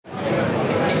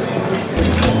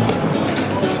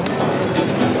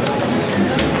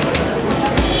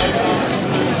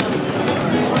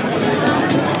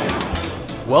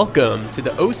Welcome to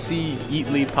the OC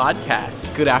Eatly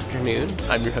podcast. Good afternoon.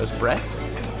 I'm your host, Brett.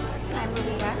 I'm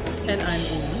Lolita. And I'm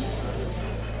Amy.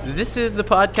 This is the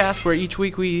podcast where each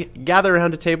week we gather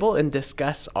around a table and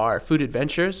discuss our food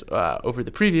adventures over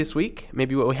the previous week,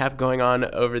 maybe what we have going on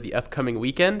over the upcoming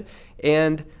weekend,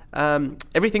 and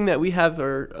everything that we have,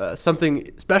 or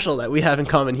something special that we have in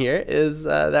common here, is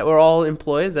that we're all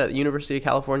employees at the University of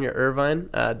California, Irvine,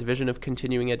 Division of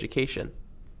Continuing Education.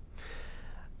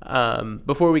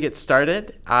 Before we get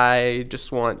started, I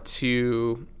just want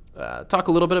to talk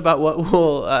a little bit about what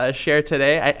we'll share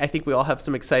today. I think we all have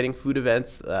some exciting food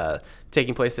events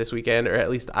taking place this weekend, or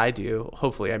at least I do.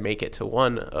 Hopefully I make it to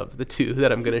one of the two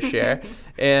that I'm going to share.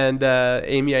 And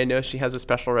Amy, I know she has a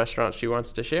special restaurant she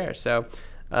wants to share, so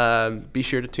be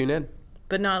sure to tune in.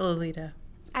 But not Lolita.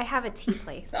 I have a tea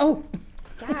place. Oh,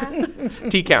 Yeah.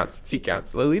 Tea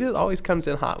counts. Lolita always comes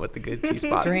in hot with the good tea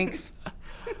spots. drinks.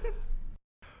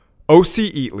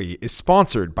 OC Eatly is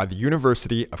sponsored by the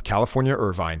University of California,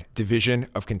 Irvine, Division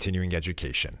of Continuing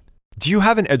Education. Do you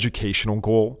have an educational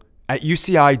goal? At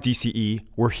UCI DCE,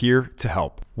 we're here to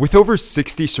help. With over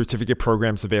 60 certificate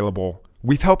programs available,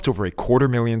 we've helped over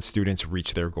 250,000 students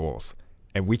reach their goals,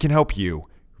 and we can help you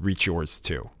reach yours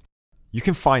too. You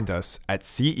can find us at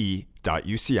ce.uci.edu.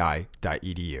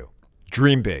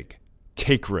 Dream big,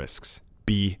 take risks,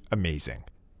 be amazing.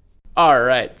 All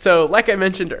right. So like I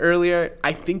mentioned earlier,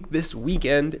 I think this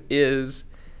weekend is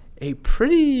a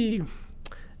pretty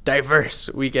diverse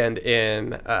weekend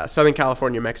in Southern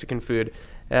California Mexican food.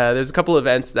 There's a couple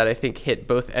events that I think hit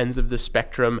both ends of the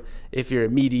spectrum. If you're a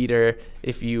meat eater,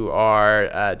 if you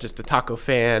are just a taco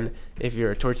fan, if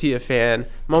you're a tortilla fan,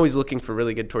 I'm always looking for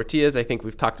really good tortillas. I think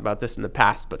we've talked about this in the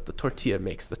past, but the tortilla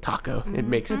makes the taco. It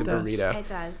makes the burrito. It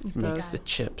does. It makes the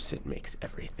chips. It makes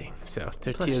everything. So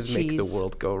tortillas Plus make the cheese.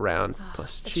 world go round.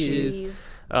 Plus the cheese. cheese.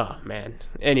 Oh, man.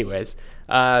 Anyways,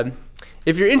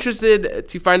 if you're interested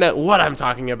to find out what I'm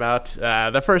talking about,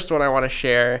 the first one I want to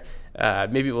share,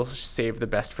 maybe we'll save the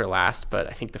best for last, but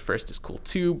I think the first is cool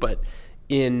too. But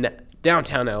in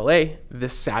downtown LA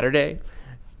this Saturday,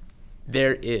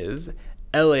 there is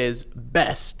LA's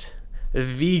best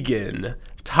vegan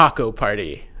taco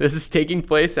party. This is taking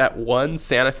place at 1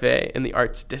 Santa Fe in the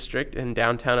Arts District in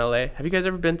downtown LA. Have you guys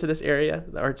ever been to this area,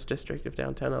 the Arts District of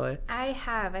downtown LA? I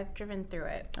have. I've driven through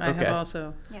it. I Okay. have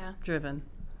also Yeah. driven.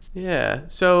 Yeah,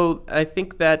 so I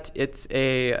think that it's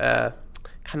a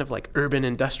kind of like urban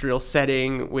industrial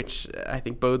setting, which I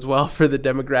think bodes well for the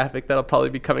demographic that'll probably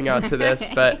be coming out to this.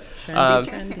 But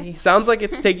Trendy. sounds like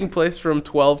it's taking place from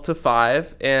 12 to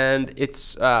 5, and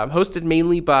it's hosted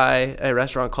mainly by a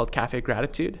restaurant called Cafe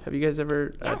Gratitude. Have you guys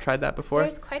ever Yes. tried that before?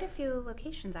 There's quite a few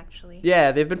locations, actually.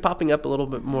 Yeah, they've been popping up a little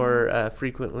bit more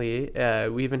frequently.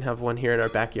 We even have one here in our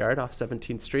backyard off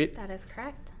 17th Street. That is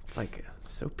correct. It's like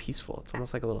so peaceful. It's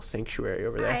almost like a little sanctuary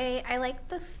over there. I like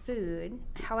the food.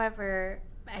 However,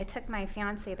 I took my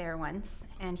fiance there once,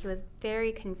 and he was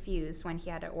very confused when he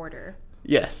had to order.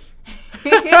 Yes.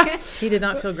 He did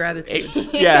not feel gratitude.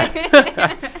 Yeah.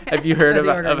 Have you heard Of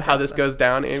the of ordering how this process. goes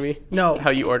down, Amy? No.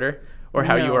 How you order? Or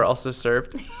how you No. are also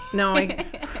served? No,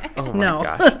 Oh my No.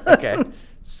 gosh. Okay.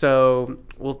 So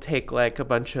we'll take like a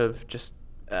bunch of just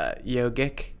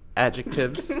yogic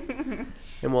adjectives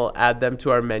and we'll add them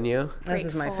to our menu. this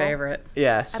is my Grateful. favorite.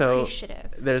 Yeah. So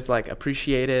Appreciative. there's like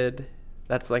appreciated.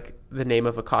 That's like the name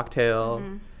of a cocktail.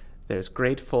 There's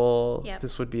grateful. Yep.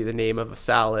 This would be the name of a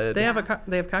salad. They have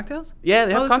they have cocktails? Yeah,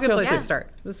 they have this is a good cocktails. place too. to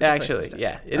start. This is a Yeah, good place to actually, start.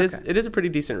 yeah, Okay. it is a pretty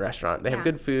decent restaurant. They have Yeah.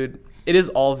 good food. It is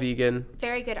all vegan.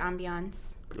 Very good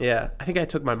ambiance. Yeah, I think I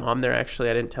took my mom there actually.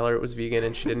 I didn't tell her it was vegan,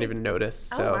 and she didn't even notice.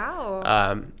 Oh, So,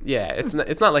 wow. yeah, it's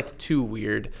not like too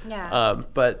weird. Yeah.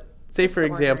 But say Just for the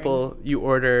example, you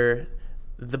order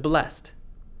the Blessed,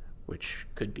 which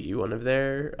could be one of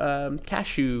their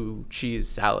cashew cheese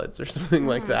salads or something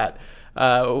like that.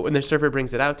 When their server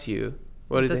brings it out to you,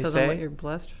 what do This they isn't what say? you're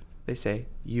blessed. They say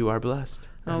you are blessed.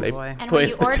 Oh, and they boy. And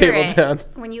place the when you order table it, down.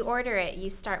 when you order it, you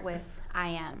start with "I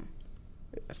am,"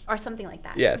 Yes. or something like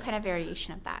that. Yes. Some kind of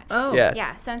variation of that. Oh, Yes.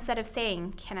 Yeah. So instead of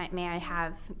saying "May I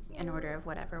have an order of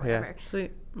whatever, Yeah. whatever."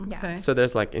 Sweet. Yeah. Okay. So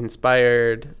there's like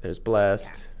inspired, there's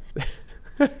blessed.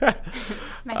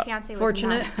 My fiance was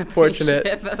fortunate. not Fortunate.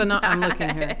 appreciative of I'm that. looking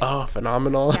here. Oh,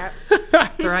 phenomenal. Yep.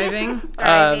 Thriving,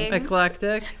 Thriving.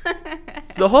 eclectic.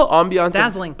 The whole ambiance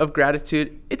Dazzling. of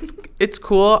gratitude, it's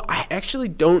cool. I actually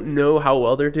don't know how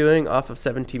well they're doing off of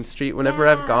 17th Street. Whenever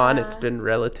I've gone, it's Yeah. been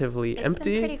relatively It's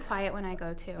empty. been pretty quiet when I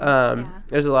go to.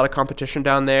 There's a lot of competition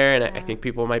down there, and I Yeah. think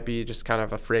people might be just kind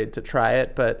of afraid to try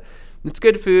it. But it's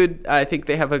good food. I think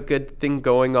they have a good thing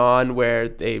going on where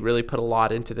they really put a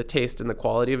lot into the taste and the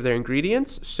quality of their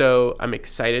ingredients. So I'm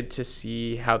excited to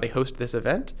see how they host this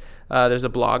event. There's a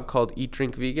blog called Eat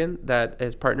Drink Vegan that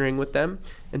is partnering with them.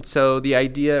 And so the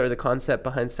idea or the concept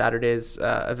behind Saturday's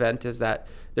event is that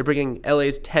they're bringing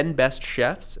LA's 10 best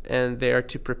chefs, and they are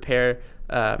to prepare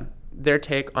their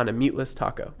take on a meatless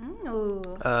taco. Ooh.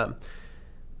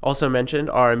 Also mentioned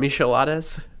are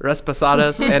micheladas,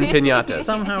 raspasadas, and piñatas.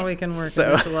 Somehow we can work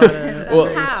So- a enchilada. Well,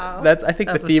 Somehow. that's I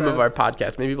think the theme of Episode. our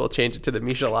podcast. Maybe we'll change it to the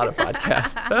Michelada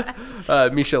podcast,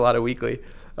 Michelada Weekly.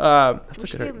 That's We a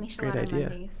should good, do great Michelada idea.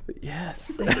 Mondays.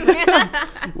 Yes.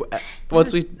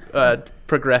 Once we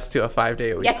progress to a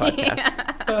 5-day-a-week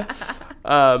podcast.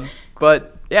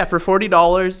 But yeah, for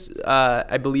 $40,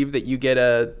 I believe that you get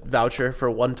a voucher for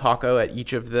one taco at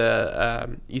each of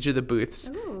the booths,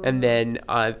 Ooh. and then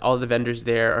all the vendors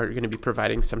there are going to be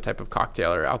providing some type of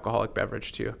cocktail or alcoholic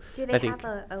beverage too. Do they have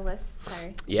a list?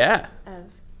 Sorry. Yeah, Of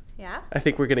yeah. I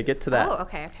think we're going to get to that. Oh,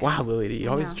 okay. Wow, Lily, you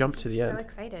I always know. jump to the So end.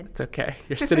 excited. It's okay.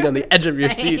 You're sitting on the edge of your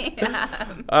seat.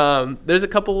 Yeah. There's a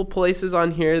couple places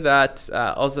on here that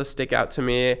also stick out to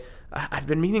me. I've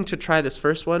been meaning to try this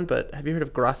first one, but have you heard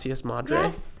of Gracias Madre?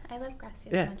 Yes, I love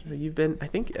Gracias. Yeah, Madre. you've been. I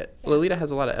think Lolita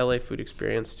has a lot of LA food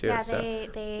experience too. Yeah, so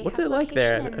they what's have it like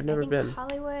there? location in, I've never I think been.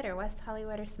 Hollywood or West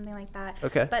Hollywood or something like that.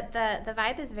 Okay. But the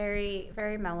vibe is very,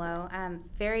 very mellow,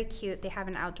 very cute. They have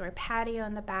an outdoor patio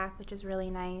in the back, which is really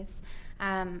nice.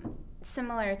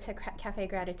 Similar to Cafe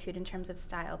Gratitude in terms of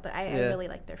style, but I really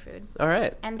like their food. All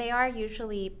right. And they are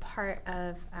usually part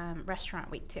of Restaurant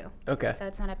Week too. Okay. So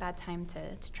it's not a bad time to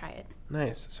try it.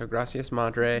 Nice. So Gracias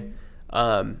Madre.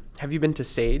 Have you been to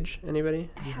Sage?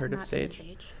 Anybody? Have you heard of not been to Sage?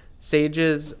 Sage. Sage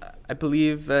is, I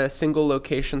believe, a single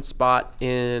location spot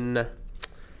in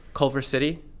Culver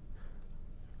City.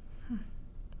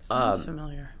 Sounds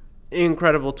familiar.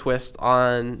 Incredible twist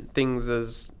on things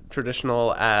as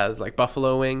traditional as like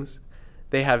buffalo wings.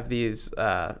 They have these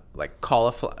like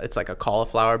cauliflower. It's like a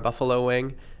cauliflower buffalo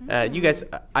wing. You guys,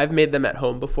 I've made them at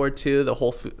home before too. The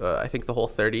whole, I think the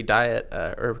Whole30 diet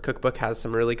or cookbook has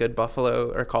some really good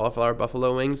buffalo or cauliflower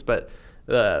buffalo wings. But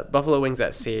the buffalo wings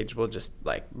at Sage will just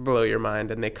like blow your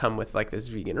mind, and they come with like this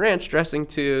vegan ranch dressing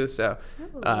too. So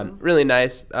really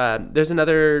nice. There's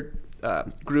another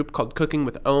group called Cooking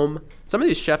with Ohm. Some of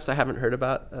these chefs I haven't heard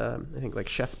about. I think like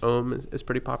Chef Ohm is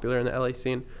pretty popular in the LA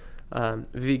scene.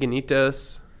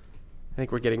 Veganitos. I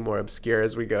think we're getting more obscure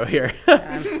as we go here.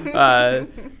 Chispi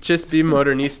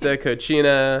Modernista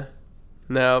Cochina.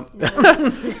 No.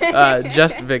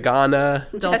 Just Vegana.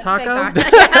 Del Just Taco?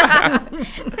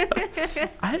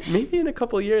 vegan. Maybe in a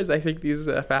couple years, I think these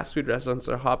fast food restaurants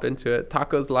will hop into it.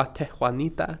 Tacos La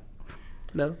Tejuanita.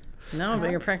 No? No,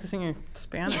 but you're practicing your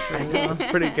Spanish right now. It's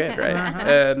pretty good, right?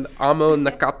 And Amo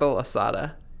Nakato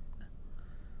Asada.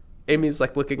 Amy's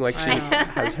like looking like she I know.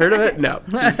 has heard of it. No,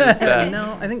 she's just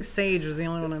No, I think Sage was the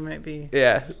only one I might be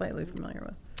slightly familiar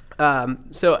with.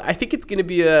 So I think it's going to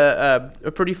be a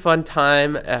pretty fun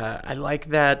time. I like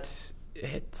that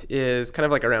it is kind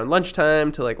of like around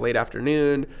lunchtime to like late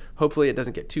afternoon. Hopefully it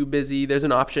doesn't get too busy. There's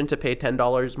an option to pay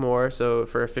 $10 more. So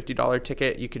for a $50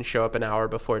 ticket, you can show up an hour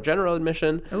before general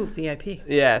admission. Oh, VIP.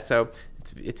 Yeah, so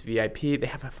it's VIP. They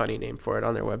have a funny name for it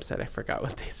on their website. I forgot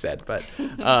what they said, but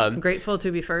Grateful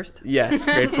to be first. yes,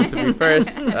 grateful to be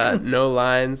first. No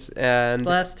lines, and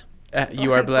Blessed.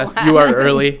 you are blessed. You are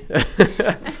early.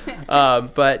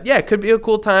 But yeah, it could be a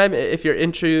cool time if you're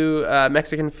into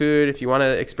Mexican food. If you want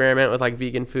to experiment with like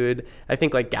vegan food, I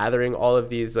think like gathering all of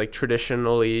these like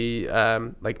traditionally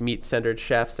like meat-centered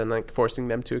chefs and like forcing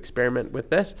them to experiment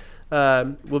with this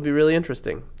will be really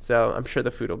interesting. So I'm sure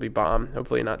the food will be bomb.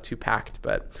 Hopefully not too packed,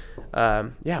 but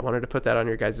yeah, I wanted to put that on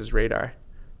your guys' radar.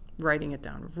 Writing it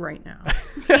down right now.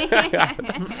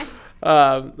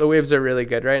 The waves are really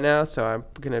good right now, so I'm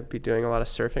going to be doing a lot of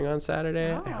surfing on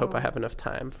Saturday. I hope I have enough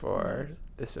time for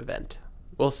this event.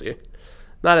 We'll see.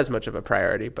 Not as much of a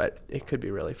priority, but it could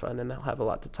be really fun, and I'll have a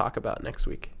lot to talk about next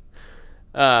week.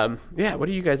 Yeah, what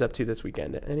are you guys up to this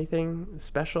weekend? Anything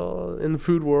special in the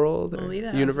food world or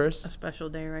Lolita universe? has a special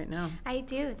day right now. I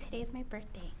do. Today's my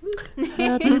birthday.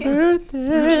 Happy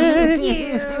birthday!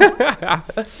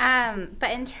 Thank you.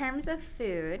 But in terms of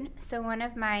food, so one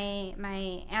of my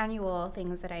annual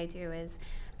things that I do is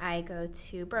I go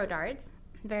to Brodards,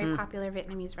 very popular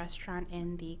Vietnamese restaurant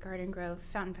in the Garden Grove,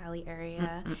 Fountain Valley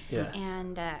area. Yes.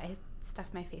 And I stuff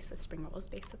my face with spring rolls,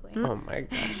 basically. Oh my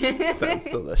gosh. Sounds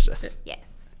delicious.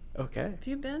 Yes. Okay. Have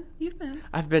you been? You've been.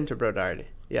 I've been to Brodard.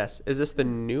 Yes. Is this the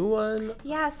new one?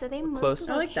 Yeah, so they moved Close.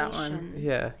 locations. I like that one.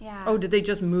 Yeah. Yeah. Oh, did they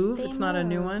just move? They It's not a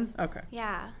new one? moved. Okay.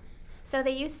 Yeah. So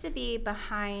they used to be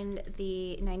behind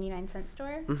the 99-cent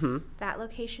store, that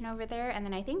location over there. And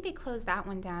then I think they closed that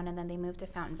one down, and then they moved to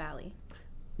Fountain Valley.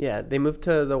 Yeah, they moved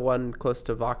to the one close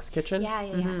to Vox Kitchen. Yeah.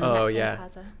 Oh, yeah.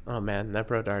 Plaza. Oh, man, that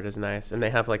Brodart is nice. And they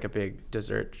have like a big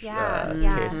dessert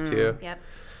taste, too. Yep.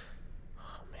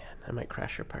 Oh, man, I might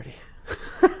crash your party.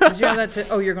 Did you have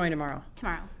that you're going tomorrow?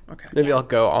 Tomorrow. Okay. Maybe I'll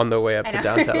go on the way up to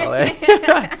downtown LA.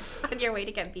 On your way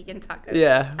to get vegan tacos.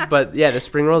 Yeah, but yeah, the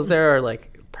spring rolls there are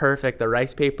like perfect. The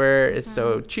rice paper is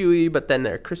so chewy, but then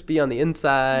they're crispy on the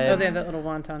inside. Oh, they have that little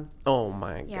wonton. Oh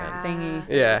my god. Thingy.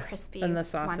 Yeah. Crispy. And the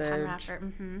sausage. Wonton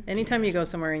wrapper. Anytime you go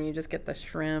somewhere and you just get the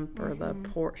shrimp or the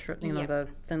pork, the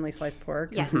thinly sliced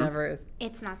pork, yes.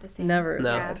 It's not the same. Never is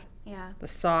no. good. Yeah. The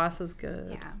sauce is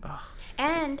good. Yeah. Oh.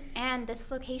 And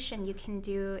this location, you can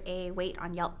do a wait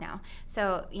on Yelp now.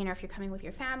 So, if you're coming with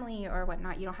your family or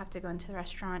whatnot, you don't have to go into the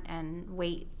restaurant and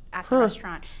wait at the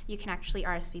restaurant. You can actually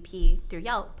RSVP through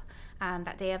Yelp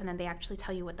that day of, and then they actually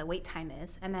tell you what the wait time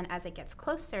is. And then as it gets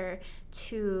closer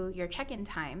to your check-in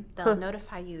time, they'll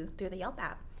notify you through the Yelp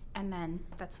app. And then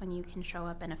that's when you can show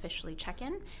up and officially check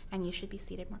in, and you should be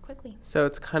seated more quickly. So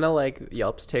it's kind of like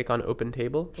Yelp's take on Open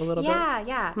Table a little bit?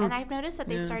 Yeah. And I've noticed that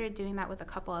they started doing that with a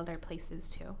couple other places,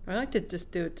 too. I like to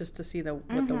just do it just to see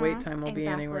what the wait time will be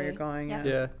anywhere you're going.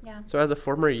 Yep. Yeah. So as a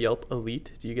former Yelp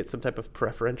elite, do you get some type of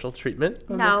preferential treatment?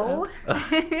 No.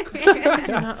 You're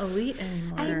not elite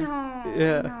anymore. I know.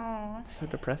 Yeah. I know. It's so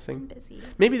depressing. I'm busy.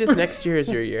 Maybe this next year is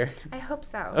your year. I hope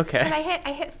so. Okay. But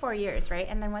I hit 4 years, right?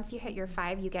 And then once you hit your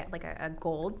 5, you get like a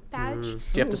gold badge. Do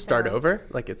you have to start over?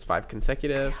 Like it's 5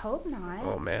 consecutive? I hope not.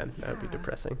 Oh man, that would be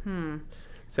depressing.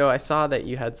 So I saw that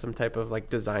you had some type of like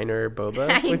designer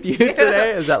boba with you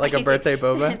today. Is that like a birthday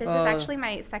boba? This is actually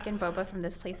my second boba from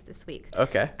this place this week.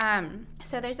 Okay.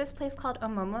 So there's this place called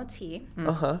Omomo Tea.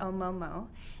 Omomo.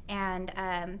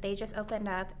 And they just opened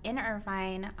up in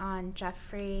Irvine on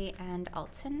Jeffrey and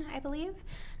Alton, I believe.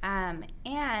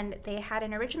 And they had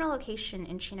an original location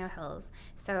in Chino Hills.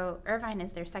 So Irvine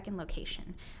is their second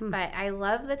location. But I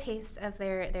love the taste of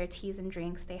their teas and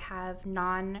drinks. They have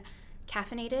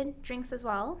non-caffeinated drinks as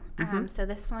well. So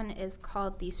this one is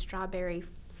called the Strawberry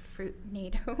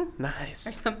Fruitnado. Nice.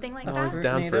 Or something like that. I was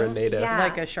down for a nado. Yeah.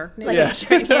 Like a Sharknado? Like a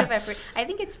Sharknado, but I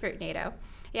think it's Fruitnado.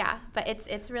 Yeah, but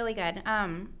it's really good.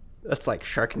 That's like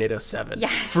Sharknado 7. Yeah.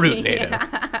 Fruitnado.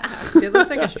 Yeah. It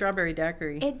looks like a strawberry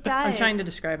daiquiri. It does. I'm trying to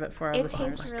describe it for our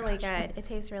listeners. It tastes really good. It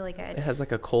tastes really good. It has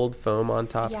like a cold foam on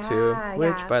top too,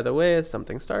 which by the way is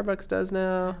something Starbucks does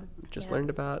now. Just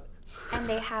learned about. And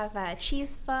they have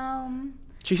cheese foam.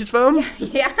 Cheese foam?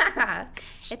 Yeah,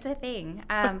 it's a thing.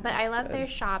 But I love their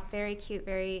shop. Very cute,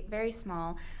 very, very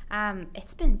small.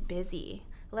 It's been busy.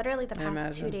 Literally the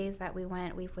past 2 days that we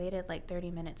went, we've waited like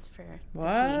 30 minutes for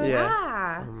what? The tea.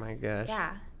 Yeah. Oh my gosh.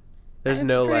 Yeah. There's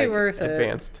no like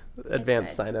advanced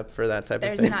sign up for that type of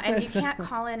thing. There's not, and you can't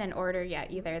call in and order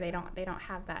yet either. They don't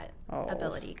have that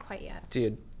ability quite yet.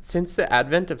 Dude, since the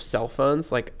advent of cell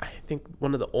phones, like I think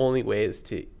one of the only ways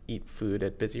to eat food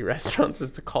at busy restaurants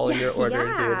is to call in your order,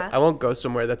 dude. I won't go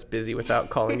somewhere that's busy without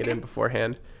calling it in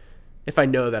beforehand. If I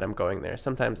know that I'm going there,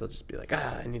 sometimes I'll just be like,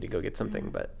 I need to go get something,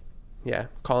 but yeah,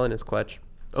 call in is clutch.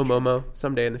 Omomo,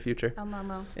 someday in the future.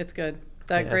 Omomo. It's good.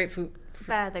 That grapefruit.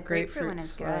 The grapefruit one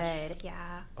is good.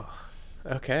 Yeah. Oh,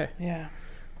 okay. Yeah.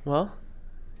 Well,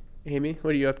 Amy,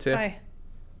 what are you up to? Hi.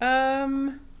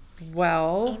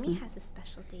 Well. Amy has a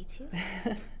special day too.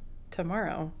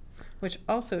 Tomorrow, which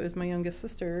also is my youngest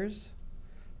sister's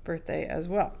birthday as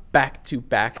well.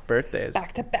 Back-to-back birthdays.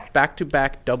 Back-to-back.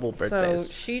 Back-to-back double birthdays.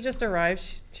 So she just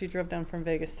arrived. She drove down from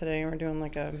Vegas today, and we're doing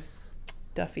like a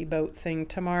Duffy boat thing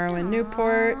tomorrow in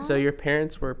Newport. So your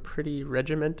parents were pretty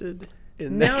regimented?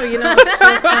 No, it's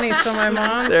so funny. So my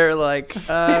mom... They're like,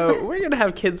 we're going to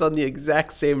have kids on the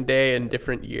exact same day in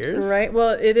different years. Right. Well,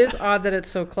 it is odd that it's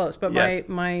so close. But yes.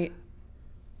 my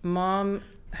mom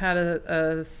had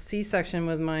a C-section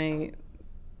with my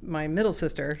middle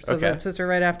sister. So the sister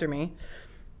right after me.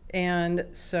 And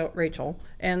so, Rachel.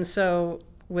 And so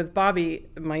with Bobby,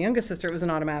 my youngest sister, it was an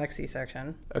automatic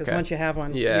C-section. Because once you have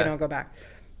one, you don't go back,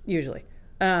 usually.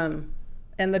 And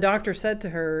the doctor said to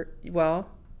her,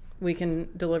 well... we can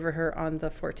deliver her on the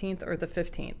 14th or the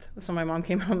 15th. So my mom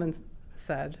came home and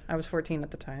said, I was 14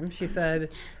 at the time. She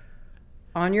said,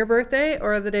 on your birthday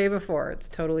or the day before? It's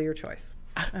totally your choice.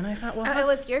 And I thought, well, it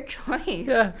was your choice.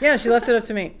 Yeah, she left it up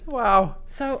to me. Wow.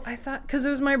 So I thought, because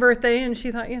it was my birthday, and she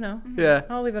thought,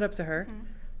 I'll leave it up to her. Mm-hmm.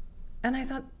 And I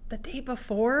thought, the day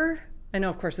before? I know,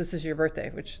 of course, this is your birthday,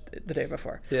 which the day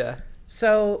before. Yeah.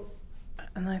 So...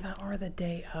 and I thought, or the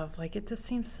day of. Like, it just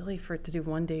seems silly for it to do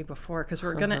one day before because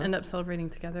we're going to end up celebrating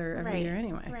together every year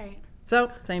anyway. Right.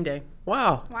 So, same day.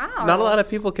 Wow. Wow. Not a lot of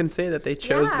people can say that they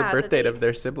chose the Yeah, birth that date they- of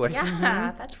their sibling.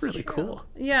 Yeah, that's It's really true. cool.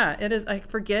 Yeah, it is. I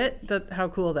forget how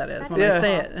cool that is when Yeah. I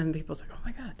say it, and people's like, "Oh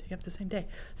my god, you have the same day."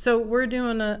 So we're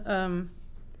doing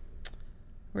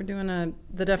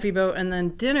the Duffy boat, and then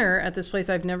dinner at this place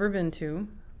I've never been to,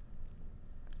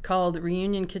 called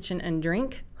Reunion Kitchen and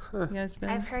Drink. You guys been?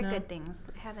 I've heard No? good things.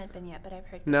 I haven't been yet, but I've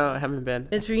heard good No, I things. haven't been.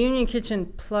 It's Reunion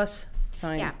Kitchen plus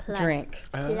sign Yeah, plus. drink.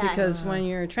 Plus. Because when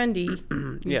you're trendy,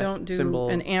 you Yes, don't do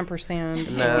symbols. an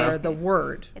ampersand No. or the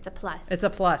word. It's a plus. It's a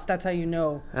plus. That's how you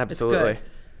know Absolutely. it's good.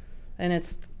 And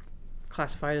it's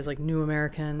classified as like New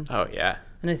American. Oh, yeah.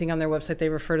 And I think on their website they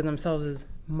refer to themselves as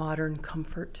modern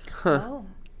comfort. Oh.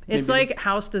 It's Maybe. like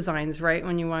house designs, right?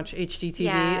 When you watch HGTV,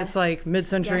 Yes. it's like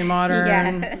mid-century Yeah.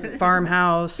 modern, Yes.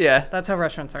 farmhouse. Yeah. That's how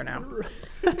restaurants are now.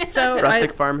 So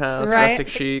Rustic farmhouse, Right. rustic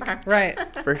chic, Right.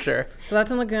 for sure. So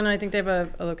that's in Laguna. I think they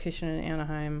have a location in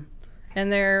Anaheim.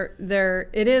 And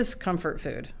it is comfort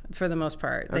food for the most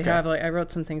part. They Okay. have I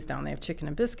wrote some things down. They have chicken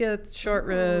and biscuits, short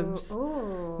ribs,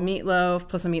 Ooh. meatloaf,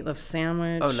 plus a meatloaf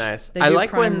sandwich. Oh, nice. They I do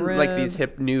like when prime like rib. these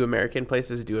hip new American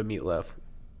places do a meatloaf.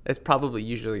 It's probably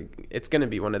it's going to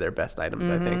be one of their best items,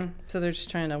 I think. So they're just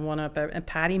trying to one up a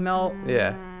patty melt.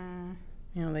 Yeah,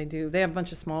 You know, they have a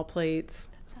bunch of small plates.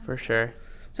 for sure.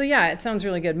 So yeah, it sounds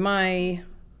really good.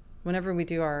 Whenever we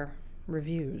do our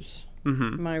reviews,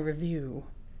 my review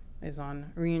is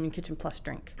on Reunion Kitchen plus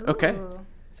drink. Okay. Ooh.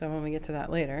 So when we get to that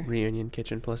later, Reunion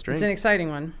Kitchen plus drink. it's an exciting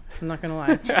one. I'm not gonna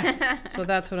lie. So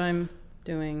that's what I'm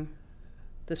doing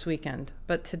this weekend.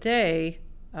 But today,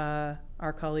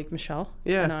 our colleague Michelle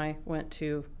Yeah. and I went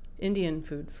to Indian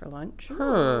food for lunch.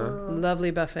 Huh.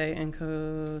 Lovely buffet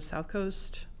in South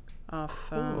Coast off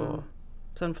Cool.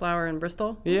 Sunflower in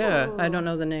Bristol. Yeah. I don't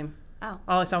know the name. Oh.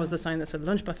 All I saw was the sign that said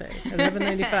lunch buffet,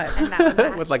 $11.95. And that was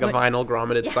that. With like a vinyl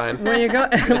grommeted sign. When you go,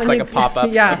 It's like a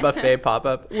pop-up, Yeah. a buffet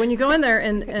pop-up. When you go in there,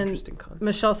 and Interesting concept.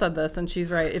 Michelle said this, and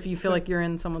she's right. If you feel like you're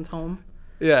in someone's home,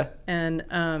 Yeah. and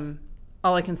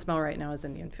all I can smell right now is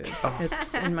Indian food.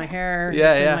 It's in my hair.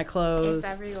 Yeah, it's yeah. in my clothes.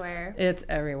 It's everywhere. It's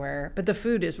everywhere. But the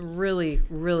food is really,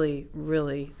 really,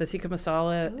 really, the tikka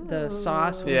masala, the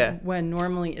sauce, Yeah. when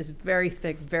normally is very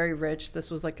thick, very rich.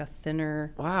 This was like a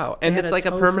thinner. Wow. They And had it's a like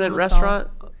a tofu permanent masala. restaurant?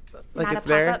 Like Not it's a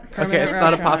there? pop-up? Okay, Permanent it's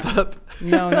not a restaurant. pop-up.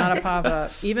 No, not a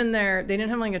pop-up. Even there, they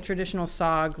didn't have like a traditional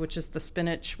sog, which is the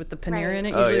spinach with the paneer Right. in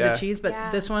it, Oh, usually yeah. the cheese. But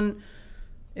Yeah. this one,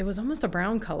 it was almost a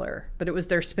brown color, but it was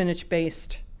their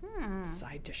spinach-based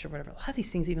side dish or whatever. A lot of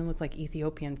these things even look like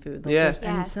Ethiopian food. Like Yeah. there's-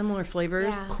 And Yes. similar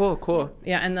flavors. Yeah. Cool, cool.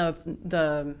 Yeah, and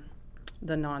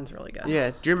the naan's really good. Yeah.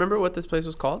 Do you remember what this place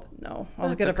was called? No, I'll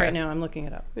look That's it up okay. right now. I'm looking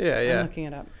it up. Yeah, I'm yeah. looking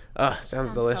it up. Oh,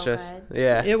 sounds so delicious. good.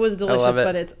 Yeah. It was I delicious, love it.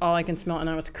 but it's all I can smell. And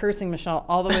I was cursing Michelle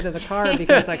all the way to the car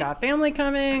because I got family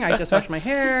coming. I just washed my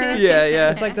hair. Yeah,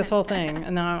 yeah. It's like this whole thing.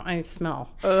 And now I smell.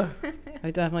 Uh, I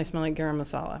definitely smell like garam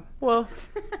masala. well,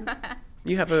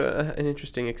 you have an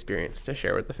interesting experience to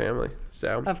share with the family.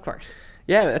 So, Of course.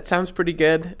 yeah, that sounds pretty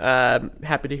good.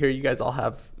 Happy to hear you guys all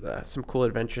have some cool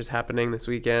adventures happening this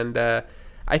weekend.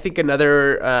 I think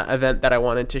another event that I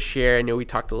wanted to share, I know we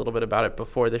talked a little bit about it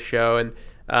before the show,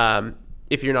 and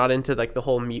if you're not into like the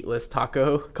whole meatless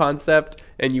taco concept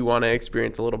and you want to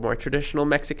experience a little more traditional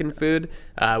Mexican food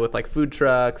with like food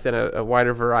trucks and a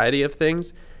wider variety of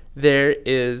things, there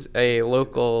is a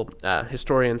local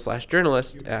historian /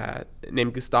 journalist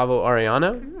named Gustavo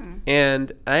Arellano,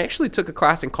 and I actually took a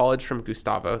class in college from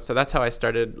Gustavo, so that's how I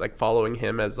started like following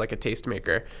him as like a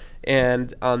tastemaker.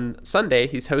 And on Sunday,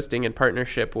 he's hosting in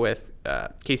partnership with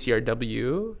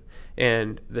KCRW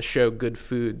and the show Good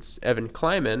Foods Evan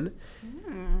Kleiman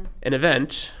an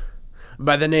event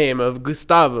by the name of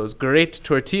Gustavo's Great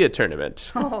Tortilla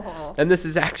Tournament. Oh. And this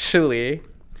is actually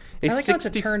I like how it's a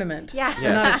tournament. Yeah.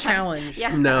 Yeah. Not a challenge.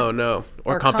 Yeah. No.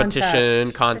 Or Or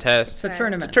competition, contest. contest. It's a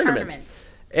tournament. It's a tournament.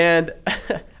 And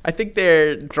I think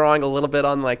they're drawing a little bit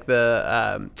on like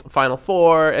the Final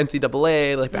Four,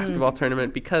 NCAA, like basketball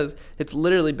tournament, because it's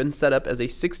literally been set up as a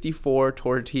 64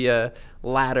 tortilla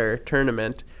ladder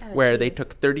tournament where they geez.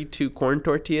 took 32 corn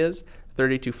tortillas,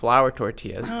 32 flour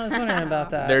tortillas. I was wondering about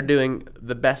that. They're doing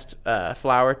the best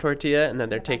flour tortilla, and then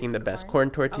they're taking the best corn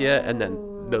tortilla, and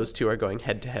then those two are going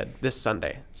head to head this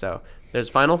Sunday. So there's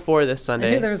Final Four this I knew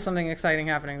Sunday. there was something exciting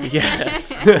happening.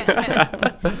 Yes.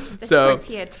 The So-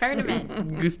 tortilla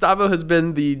tournament. Gustavo has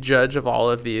been the judge of all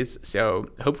of these, so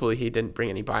hopefully he didn't bring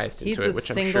any bias into He's it, a which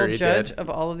I'm single sure he judge did. of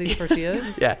all of these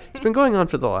tortillas. Yeah, it's been going on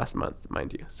for the last month,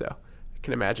 mind you. So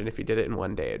can imagine if he did it in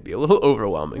one day, it'd be a little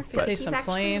overwhelming. If you taste them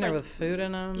plain or with food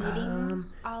in them. Eating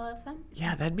all of them?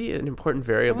 Yeah, that'd be an important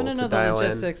variable to dial in. I want to know the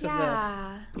logistics of this.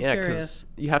 Yeah, because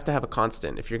you have to have a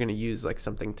constant if you're going to use like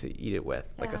something to eat it with,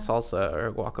 like a salsa or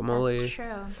a guacamole.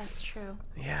 That's true.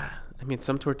 Yeah. I mean,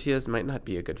 some tortillas might not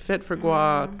be a good fit for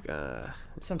guac.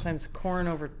 Sometimes corn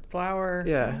over flour.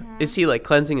 Yeah. Mm-hmm. Is he like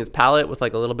cleansing his palate with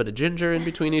like a little bit of ginger in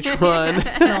between each one?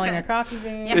 Smelling a coffee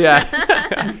bean.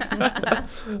 Yeah.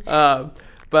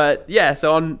 But yeah,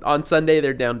 so on Sunday,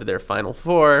 they're down to their final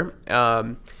four.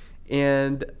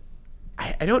 And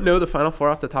I don't know the final four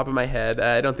off the top of my head.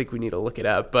 I don't think we need to look it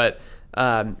up. But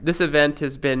this event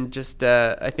has been just,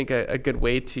 I think, a good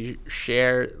way to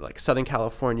share like Southern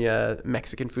California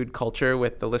Mexican food culture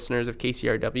with the listeners of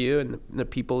KCRW and the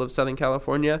people of Southern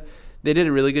California. They did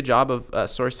a really good job of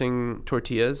sourcing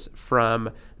tortillas from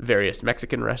various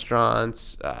Mexican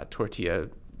restaurants,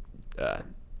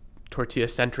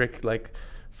 tortilla-centric like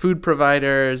food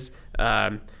providers,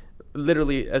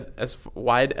 literally as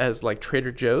wide as like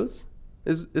Trader Joe's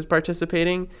is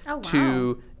participating,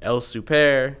 to El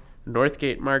Super,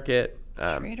 Northgate Market,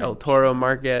 El Toro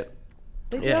Market.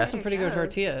 They do have some pretty good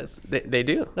tortillas. They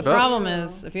do. The problem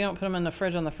is if you don't put them in the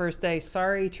fridge on the first day,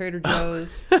 sorry, Trader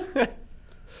Joe's.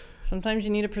 Sometimes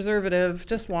you need a preservative,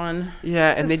 just one.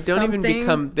 Yeah, and they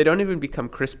don't even become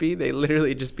crispy. They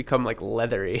literally just become like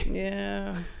leathery.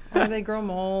 Yeah. Or they grow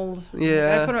mold.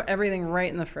 Yeah. I put everything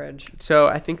right in the fridge. So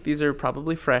I think these are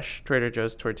probably fresh Trader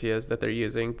Joe's tortillas that they're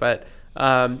using, but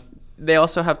they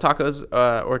also have tacos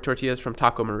or tortillas from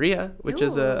Taco Maria, which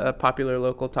is a popular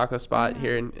local taco spot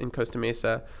here in Costa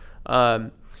Mesa.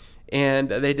 And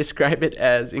they describe it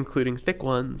as including thick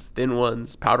ones, thin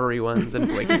ones, powdery ones, and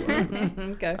flaky ones.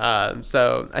 Okay.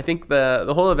 So I think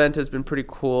the whole event has been pretty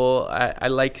cool. I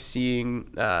like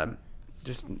seeing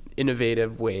just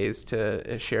innovative ways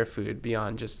to share food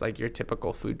beyond just like your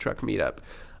typical food truck meetup.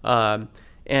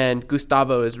 And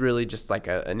Gustavo is really just like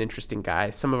an interesting guy.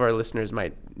 Some of our listeners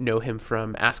might know him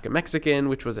from Ask a Mexican,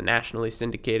 which was a nationally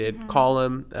syndicated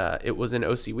column. It was in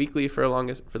OC Weekly for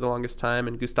the longest time,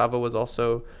 and Gustavo was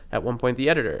also at one point the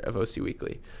editor of OC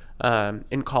Weekly.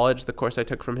 In college, the course I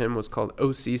took from him was called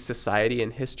OC Society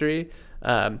and History,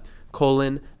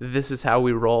 This Is How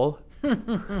We Roll.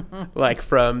 Like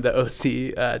from the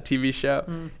OC TV show.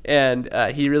 And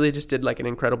he really just did like an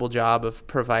incredible job of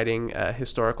providing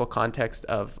historical context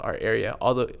of our area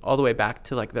all the way back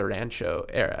to like the Rancho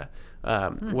era,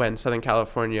 when Southern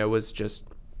California was just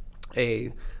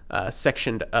a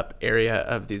sectioned up area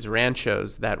of these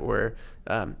ranchos that were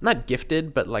not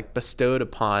gifted, but like bestowed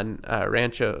upon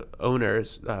rancho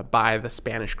owners by the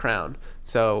Spanish crown.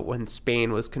 So when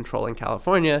Spain was controlling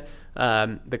California,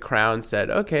 the crown said,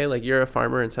 okay, like you're a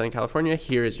farmer in Southern California,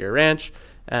 here is your ranch.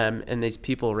 And these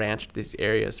people ranched these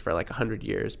areas for like 100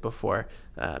 years before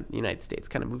the United States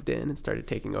kind of moved in and started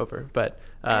taking over. But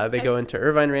they go into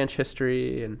Irvine Ranch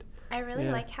history. And I really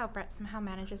like how Brett somehow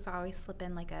manages to always slip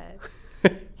in like a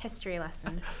history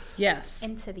lesson. Yes.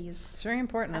 Into these. It's very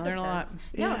important. Episodes. I learn a lot.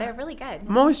 No, they're really good.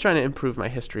 I'm always trying to improve my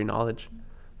history knowledge.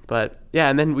 But yeah,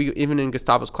 and then we even in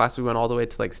Gustavo's class, we went all the way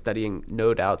to like studying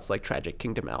No Doubt's like Tragic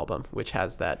Kingdom album, which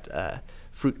has that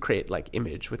fruit crate like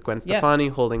image with Gwen Stefani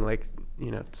holding like,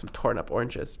 some torn up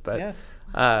oranges. But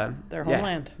their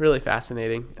homeland. Really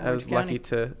fascinating. I was lucky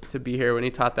to be here when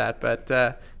he taught that. But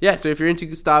so if you're into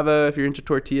Gustavo, if you're into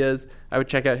tortillas, I would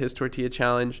check out his tortilla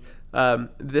challenge.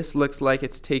 This looks like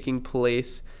it's taking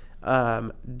place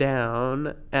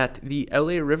down at the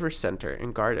LA River Center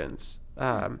in Gardens.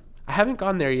 I haven't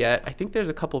gone there yet. I think there's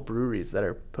a couple breweries that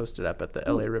are posted up at the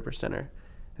LA River Center.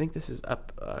 I think this is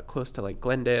up close to like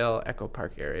Glendale, Echo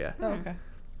Park area. Oh, okay.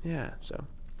 Yeah, so.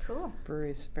 Cool.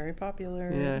 Breweries, very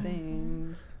popular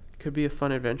things. Could be a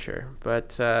fun adventure.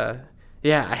 But I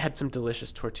had some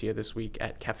delicious tortilla this week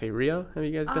at Cafe Rio. Have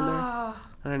you guys been there?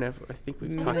 I don't know. I think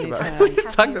we've talked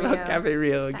about Cafe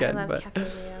Rio again. I love Cafe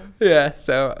Rio. Yeah,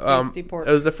 so Tasty pork.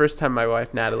 It was the first time my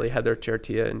wife Natalie had their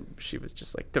tortilla, and she was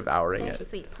just like devouring Their it.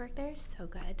 sweet pork there is so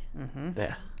good.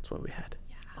 Yeah, that's what we had.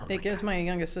 It gives my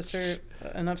youngest sister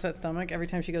an upset stomach every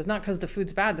time she goes, not because the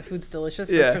food's bad, the food's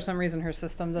delicious, but for some reason her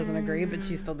system doesn't agree, but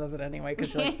she still does it anyway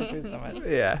because she likes the food so much.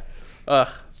 Yeah. Ugh,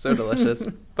 so delicious.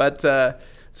 But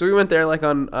so we went there like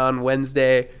on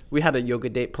Wednesday. We had a yoga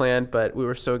date planned, but we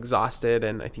were so exhausted,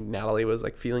 and I think Natalie was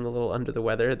like feeling a little under the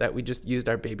weather that we just used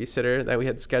our babysitter that we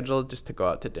had scheduled just to go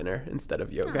out to dinner instead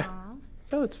of yoga. Aww.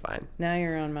 So it's fine. Now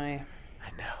you're on my... I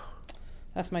know.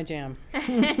 That's my jam.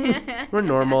 We're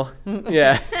normal.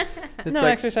 Yeah. It's no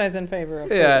like, exercise in favor of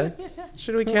food. Yeah.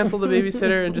 Should we cancel the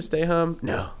babysitter and just stay home?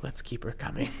 No, let's keep her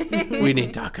coming. We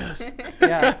need tacos.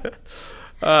 Yeah.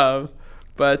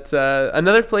 But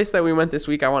another place that we went this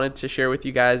week I wanted to share with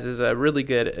you guys is a really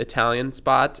good Italian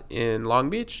spot in Long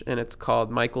Beach, and it's called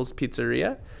Michael's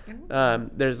Pizzeria.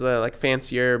 There's a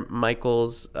fancier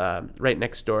Michael's right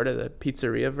next door to the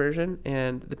pizzeria version,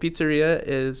 and the pizzeria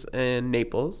is in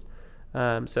Naples.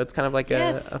 So it's kind of like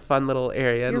a fun little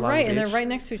area in Long Beach. You're right, and they're right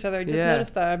next to each other. I just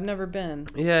noticed that. I've never been.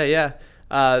 Yeah.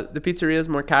 The pizzeria is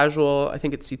more casual. I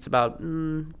think it seats about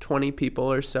 20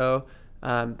 people or so.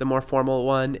 The more formal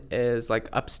one is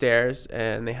upstairs,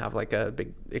 and they have a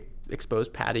big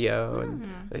exposed patio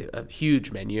and a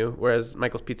huge menu. Whereas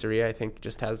Michael's Pizzeria, I think,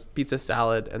 just has pizza,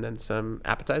 salad, and then some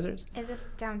appetizers. Is this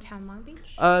downtown Long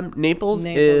Beach? Naples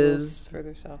is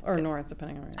further south or north,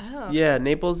 depending on where. Oh. Yeah,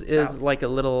 Naples is like a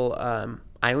little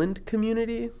island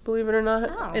community, believe it or not.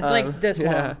 Oh. It's like this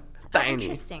long. Tiny,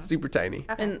 interesting. super tiny.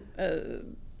 Okay.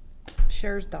 And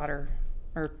Cher's daughter,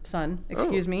 or son,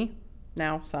 excuse me,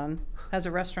 now son, has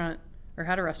a restaurant, or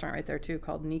had a restaurant right there too,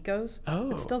 called Nico's.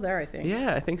 Oh. It's still there, I think.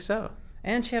 Yeah, I think so.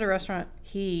 And she had a restaurant,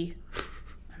 I'm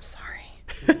sorry.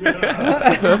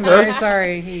 I'm very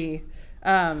sorry, he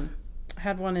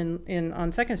had one in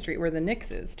on 2nd Street where the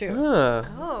Nick's is too.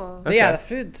 Oh. But yeah, the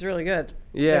food's really good.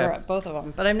 Yeah. They were at both of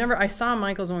them. But I saw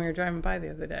Michael's when we were driving by the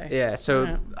other day. Yeah,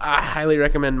 so I highly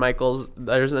recommend Michael's.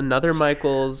 There's another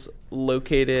Michael's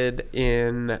located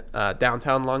in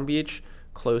downtown Long Beach,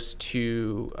 close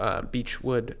to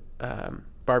Beechwood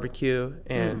Barbecue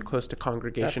and close to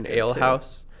Congregation Ale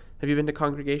House. Have you been to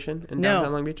Congregation in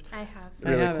downtown Long Beach? I have.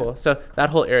 Really cool. So that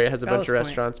whole area has a bunch of Point.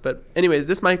 restaurants. But anyways,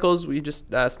 this Michael's, we just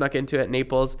snuck into at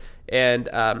Naples. And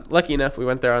lucky enough, we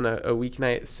went there on a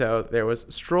weeknight. So there was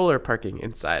stroller parking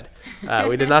inside.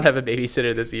 We did not have a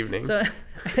babysitter this evening. So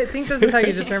I think this is how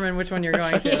you determine which one you're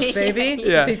going to. Baby,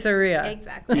 Yeah. pizzeria.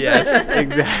 Exactly. Yes,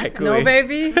 exactly. No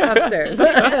baby, upstairs.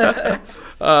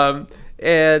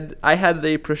 And I had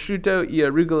the prosciutto e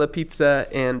arugula pizza,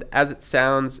 and as it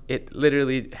sounds, it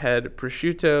literally had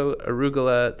prosciutto,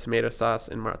 arugula, tomato sauce,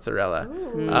 and mozzarella.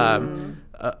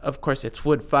 Of course, it's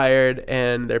wood-fired,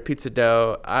 and their pizza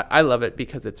dough, I love it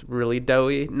because it's really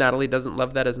doughy. Natalie doesn't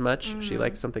love that as much. She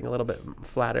likes something a little bit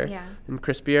flatter and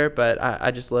crispier, but I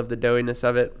just love the doughiness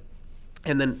of it.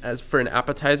 And then as for an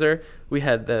appetizer, we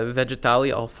had the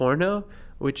vegetali al forno,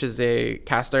 which is a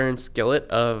cast iron skillet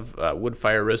of wood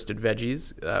fire roasted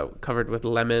veggies covered with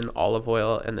lemon, olive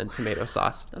oil, and then tomato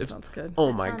sauce. That sounds good. Oh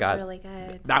That my sounds God. really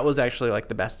good. That was actually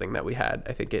the best thing that we had.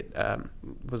 I think it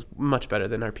was much better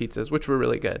than our pizzas, which were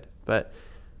really good. But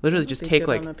literally just take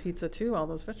on a pizza too, all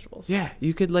those vegetables. yeah,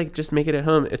 you could just make it at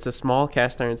home. It's a small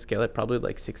cast iron skillet,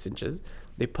 probably 6 inches.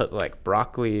 They put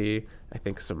broccoli, I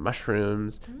think some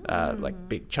mushrooms,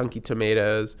 big chunky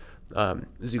tomatoes,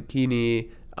 zucchini,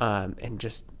 and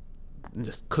just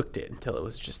cooked it until it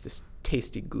was just this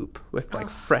tasty goop with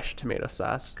fresh tomato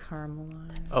sauce.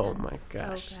 Caramelized. Oh my So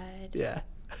gosh. good. Yeah.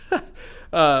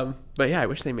 But yeah, I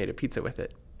wish they made a pizza with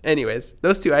it. Anyways,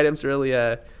 those two items really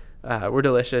were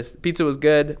delicious. Pizza was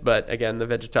good, but again, the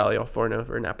vegetali al forno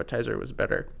for an appetizer was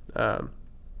better.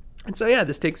 And so yeah,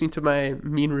 this takes me to my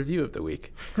mean review of the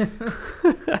week.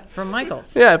 From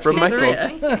Michael's. Yeah, from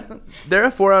Pizzeria. Michael's. They're a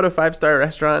 4 out of 5 star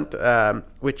restaurant,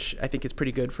 which I think is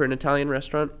pretty good for an Italian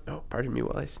restaurant. Oh, pardon me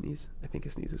while I sneeze. I think a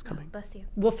sneeze is coming. Bless you.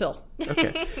 We'll fill.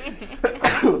 Okay,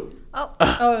 Oh,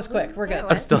 Oh, it was quick. We're good.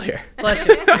 I'm still here. Bless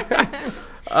you.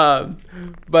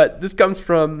 But this comes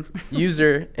from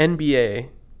user NBA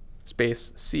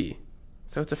space C.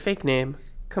 So it's a fake name.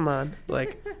 Come on,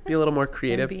 be a little more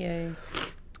creative. NBA.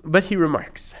 But he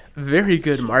remarks, very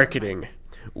good marketing.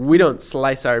 We don't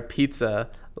slice our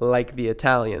pizza like the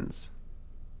Italians.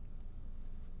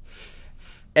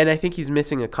 And I think he's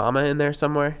missing a comma in there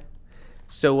somewhere.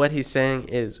 So what he's saying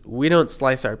is, we don't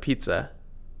slice our pizza,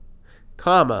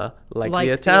 comma, like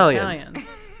the Italians.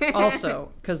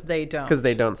 Also, because they don't. Because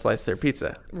they don't slice their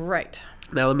pizza. Right.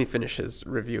 Now let me finish his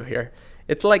review here.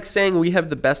 It's like saying we have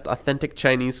the best authentic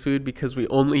Chinese food because we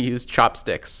only use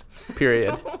chopsticks.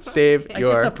 Period. Save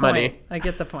your money. I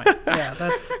get the point. Yeah,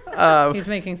 that's he's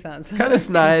making sense. Kind of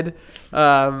snide.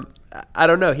 I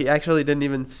don't know. He actually didn't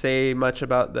even say much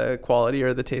about the quality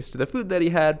or the taste of the food that he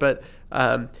had, but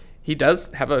he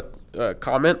does have a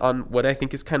comment on what I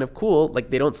think is kind of cool.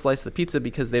 They don't slice the pizza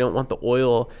because they don't want the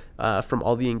oil from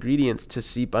all the ingredients to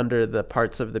seep under the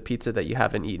parts of the pizza that you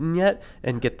haven't eaten yet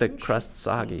and get the crust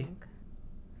soggy.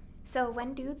 so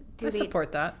when do I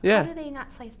support that. Yeah. How do they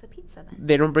not slice the pizza then?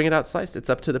 They don't bring it out sliced. It's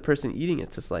up to the person eating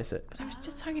it to slice it. But I was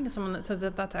just talking to someone that said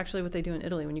that that's actually what they do in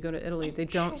Italy. When you go to Italy, they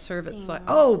don't serve it sliced.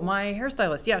 Oh, my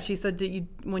hairstylist. Yeah, she said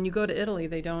when you go to Italy,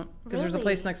 they don't, because there's a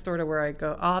place next door to where I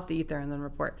go. I'll have to eat there and then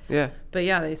report. Yeah. But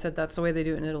yeah, they said that's the way they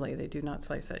do it in Italy. They do not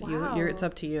slice it. Wow. It's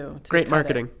up to you. Great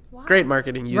marketing. Wow. Great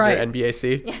marketing, user Right.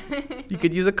 NBAC. You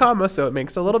could use a comma, so it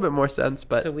makes a little bit more sense,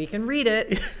 but So we can read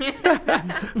it.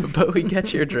 but we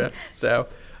get your drift. So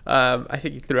I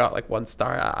think you threw out like 1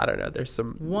 star. I don't know. There's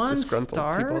some One disgruntled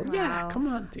star? people. Wow. Yeah, come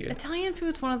on, dude. Italian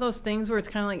food's one of those things where it's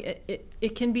kind of like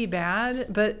it can be bad,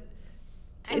 but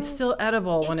it's still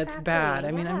edible when it's bad.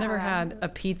 I mean, I've never had a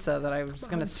pizza that I was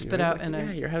going to spit Dude, out like, in yeah,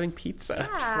 a you're having pizza.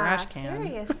 trash can.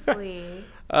 Seriously.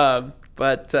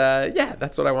 But yeah,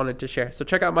 that's what I wanted to share. So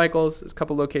check out Michael's. There's a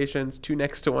couple locations, 2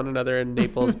 next to one another in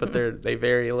Naples, but they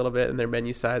vary a little bit in their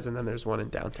menu size, and then there's one in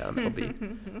downtown. It'll be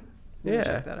yeah.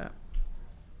 Check that out.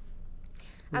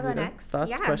 I'll go You know, next. Thoughts,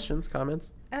 Yeah. questions,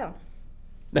 comments? Oh,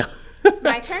 No.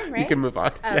 my turn, right? You can move on.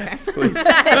 Okay. Yes, please.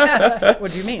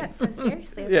 What do you mean? That's so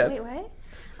seriously. Yes. Wait,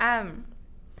 what?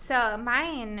 So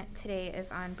mine today is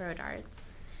on Brodards,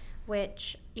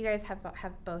 which you guys have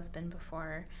both been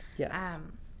before. Yes.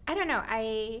 I don't know.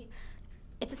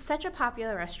 It's such a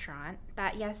popular restaurant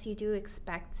that yes, you do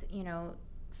expect,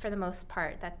 for the most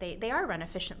part, that they are run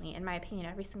efficiently. In my opinion,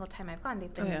 every single time I've gone,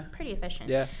 they've been pretty efficient.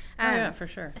 Yeah. Yeah, for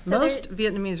sure. so Most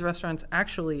Vietnamese restaurants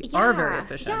actually are very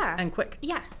efficient and quick.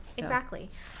 Yeah, exactly.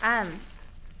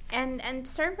 And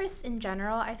service in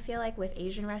general, I feel like with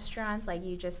Asian restaurants, like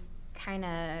you just kind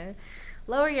of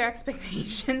lower your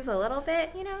expectations a little bit,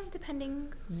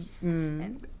 depending.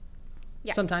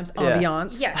 Yeah. Sometimes Yeah.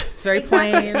 ambiance. Yeah. It's very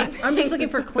plain. I'm just looking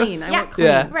for clean. I want clean.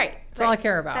 Yeah. Right. That's all I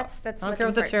care about. That's I don't what's care what the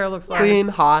important. chair looks like. Clean,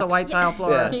 hot. It's a white tile floor.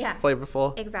 Yeah. Yeah.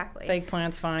 Flavorful. Exactly. Fake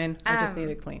plants, fine. I just need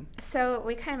it clean. So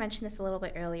we kind of mentioned this a little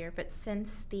bit earlier, but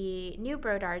since the new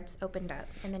Brodards opened up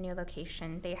in the new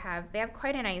location, they have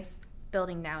quite a nice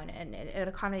building now, and it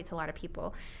accommodates a lot of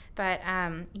people. But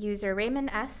user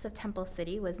Raymond S. of Temple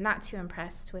City was not too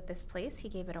impressed with this place. He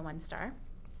gave it a 1 star.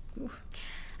 Oof.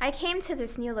 I came to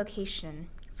this new location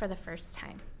for the first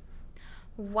time.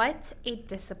 What a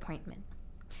disappointment.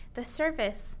 The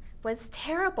service was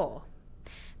terrible.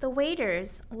 The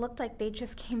waiters looked like they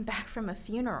just came back from a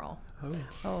funeral.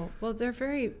 Oh, well,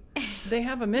 they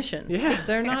have a mission. Yeah.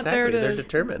 They're not exactly. there to They're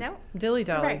determined. No,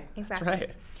 dilly-dally. right, exactly. That's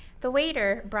right. The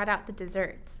waiter brought out the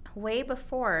desserts way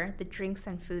before the drinks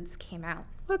and foods came out.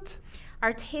 What?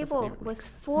 Our table was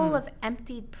full of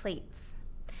emptied plates.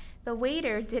 The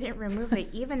waiter didn't remove it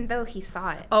even though he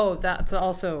saw it. Oh, that's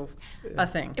also a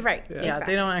thing. Right, Yeah, exactly.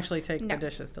 they don't actually take No. the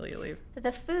dishes till you leave.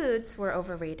 The foods were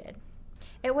overrated.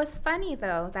 It was funny,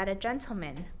 though, that a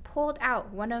gentleman pulled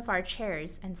out one of our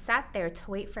chairs and sat there to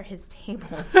wait for his table.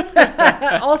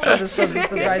 Also, this doesn't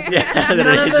surprise me. Yeah,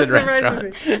 None of this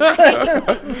restaurant.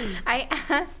 surprises me. I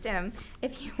asked him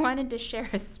if he wanted to share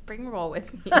a spring roll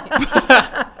with me.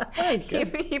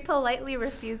 He politely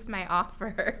refused my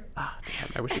offer. Oh, damn.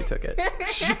 I wish you took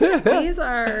it. These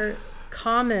are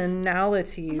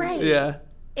commonalities. Right. Yeah.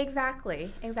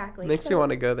 Exactly. Makes me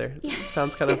want to go there.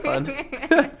 Sounds kind of fun.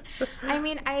 I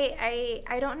mean,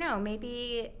 I don't know.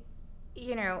 Maybe,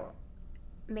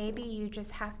 maybe you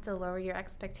just have to lower your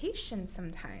expectations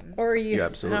sometimes. Or You you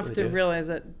absolutely have to do. realize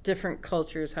that different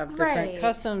cultures have different Right.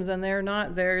 customs, and they're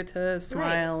not there to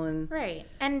smile and Right.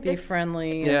 And be this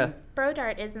friendly. Yeah.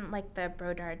 Brodart isn't like the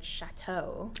Brodart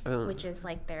Chateau, Oh. which is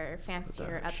like their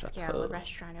fancier, Brodart upscale Chateau.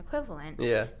 restaurant equivalent.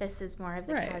 Yeah. This is more of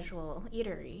the Right. casual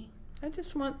eatery. I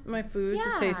just want my food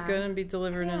to taste Yeah. good and be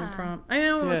delivered in a Yeah. prompt. I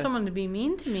don't want Yeah. someone to be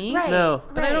mean to me. Right. No.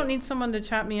 But I right. don't need someone to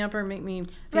chat me up or make me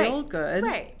feel good.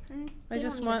 Right. I They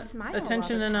just don't need to want smile all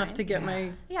attention the enough time. to get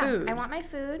my Yeah, food. I want my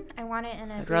food. I want it in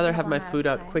a I'd rather have my reasonable food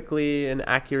amount out of time. quickly and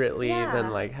accurately Yeah.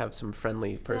 than like have some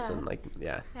friendly person. Yeah. Like,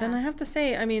 yeah. And I have to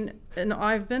say, I mean, and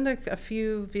I've been to a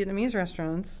few Vietnamese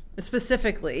restaurants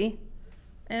specifically,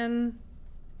 and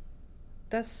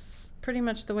that's pretty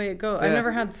much the way it goes. I've Yeah.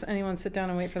 never had anyone sit down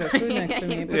and wait for their food next to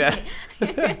me. But,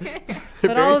 Yeah.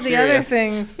 but all of the other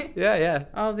things, Yeah.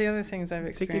 all of the other things I've Take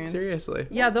it experienced. seriously.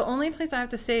 Yeah, the only place I have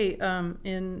to say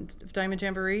in Diamond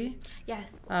Jamboree,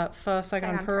 Yes. Pho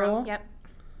Saigon Pearl, Yep.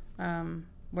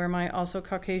 where my also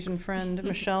Caucasian friend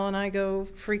Michelle and I go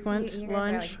frequent You guys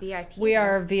are lunch. like VIP. We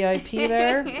are VIP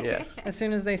there. Yes. As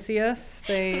soon as they see us,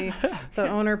 the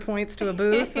owner points to a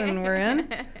booth and we're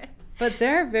in. But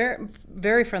they're very,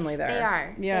 very friendly there. They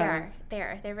are. Yeah. They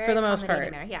are. They're very For the most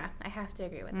accommodating part. there. Yeah, I have to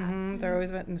agree with that. They're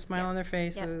always got a smile on their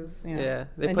faces. Yeah,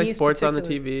 they And play he's sports on the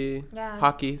particularly- TV. Yeah.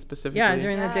 Hockey specifically. Yeah,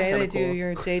 during the Yeah. day It's they kinda do cool.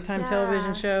 your daytime Yeah.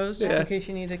 television shows just Yeah. in case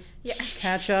you need to Yeah.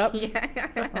 catch up Yeah.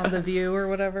 on The View or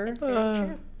whatever. It's very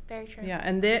true. Very true. Yeah,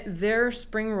 and their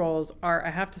spring rolls are, I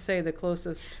have to say, the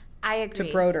closest. I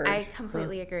agree. Broder's. I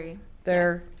completely agree.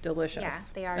 They're Yes. delicious. Yeah,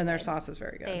 they are And their good. sauce is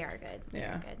very good. They are good. They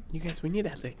Yeah. are good. You guys, we need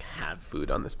to have food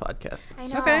on this podcast. It's I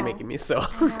just know. making me so I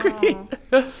hungry.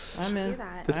 know. I'm in. Do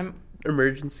that. This I'm-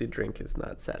 emergency drink is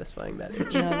not satisfying that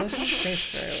itch. No, this don't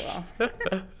taste very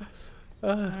well.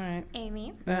 All right.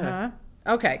 Amy. Uh-huh.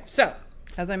 Okay, so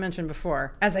as I mentioned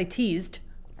before, as I teased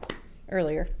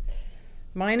earlier,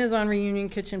 mine is on Reunion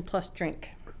Kitchen Plus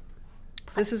Drink.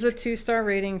 This is a 2-star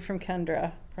rating from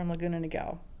Kendra from Laguna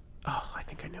Niguel. Oh, I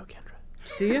think I know Kendra.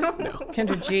 Do you? No.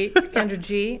 Kendra G. Or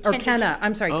Kendra Kenna. G.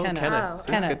 I'm sorry, Oh, Kenna. Kenna. Oh.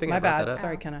 See, Kenna, good thing my I brought bad. that up.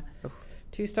 Sorry, Kenna.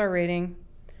 2-star rating.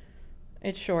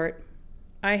 It's short.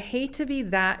 I hate to be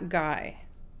that guy,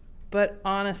 but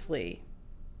honestly,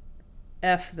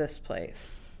 F this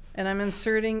place. And I'm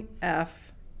inserting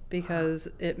F because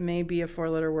it may be a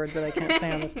 4-letter word that I can't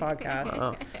say on this podcast,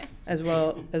 Oh, as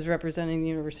well as representing the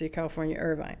University of California,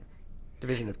 Irvine.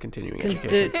 Division of Continuing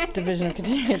Education. Division of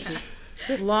Continuation.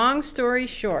 Long story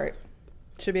short,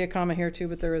 should be a comma here too,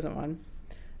 but there isn't one.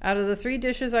 Out of the 3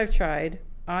 dishes I've tried,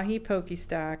 ahi poke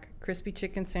stack, crispy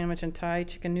chicken sandwich, and Thai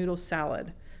chicken noodle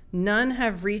salad, none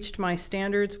have reached my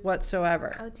standards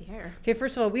whatsoever. Oh dear. Okay,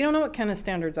 first of all, we don't know what kind of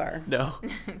standards are, No.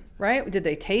 right? Did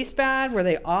they taste bad? Were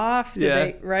they off? Did Yeah.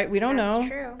 they, right? We don't That's know.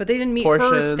 true. But they didn't meet her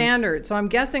Portions. standards. So I'm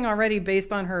guessing already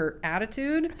based on her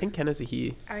attitude. I think Ken is a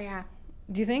he. Oh yeah.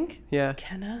 Do you think? Yeah.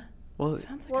 Kenna? Well,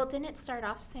 Sounds like Well, didn't it start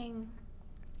off saying?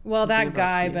 well, something that about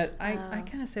guy, he. but I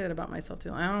kind of say that about myself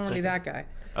too. I don't want to be that guy.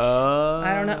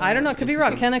 I don't know. Could be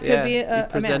wrong. Kenna could be a you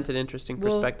present man. an interesting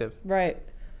Well, perspective. Right.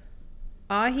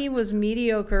 Ahi was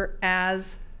mediocre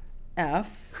as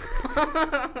F.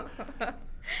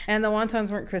 And the wontons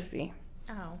weren't crispy.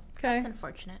 Oh, Okay. that's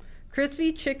unfortunate.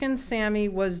 Crispy chicken Sammy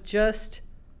was just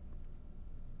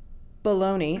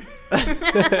baloney.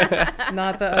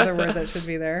 Not the other word that should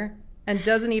be there. And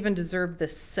doesn't even deserve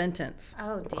this sentence.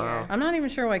 Oh dear. Wow. I'm not even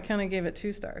sure why Kenna gave it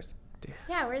 2 stars.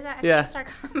 Yeah, where did that extra Yeah. star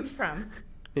come from?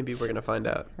 Maybe we're gonna find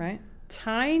out. Right?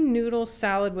 Thai noodle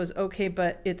salad was okay,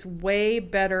 but it's way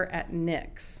better at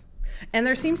Nick's. And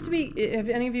there seems to be, have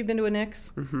any of you been to a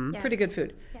Nick's? Mm-hmm. Pretty good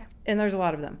food. Yeah. And there's a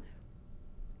lot of them.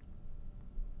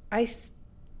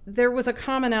 There was a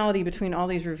commonality between all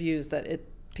these reviews that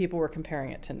people were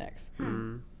comparing it to Nick's.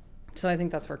 So I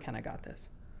think that's where Kenna got this.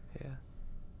 Yeah.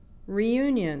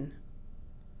 Reunion.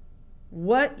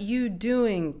 What you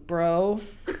doing, bro?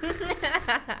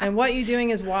 And what you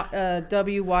doing is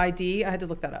WYD. I had to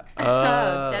look that up.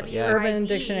 W-Y-D. Urban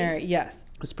Dictionary. Yes.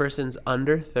 This person's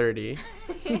under 30,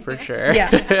 for sure.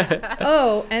 Yeah.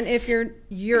 Oh, and if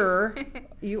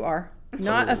you are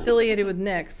not affiliated with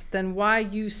Nick's, then why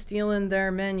you stealing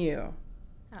their menu?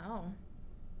 Oh,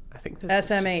 I think this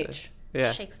is SMH. just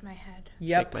yeah. shakes my head.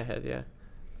 Yep. Shake my head, yeah.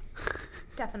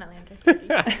 Definitely under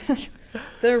 30.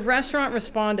 The restaurant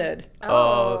responded,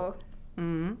 Oh.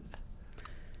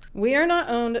 "We are not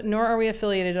owned nor are we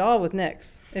affiliated at all with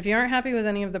Nick's. If you aren't happy with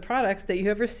any of the products that you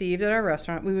have received at our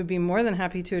restaurant, we would be more than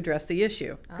happy to address the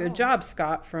issue. Good job,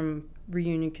 Scott from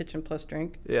Reunion Kitchen Plus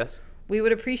Drink. Yes. We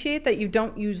would appreciate that you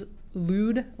don't use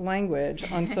lewd language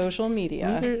on social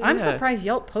media." I'm Yeah. surprised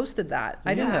Yelp posted that.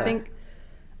 I didn't Yeah. think.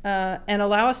 And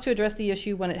allow us to address the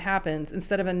issue when it happens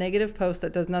instead of a negative post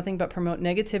that does nothing but promote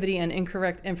negativity and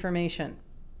incorrect information.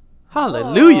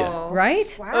 Hallelujah. Oh.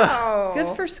 Right? Wow.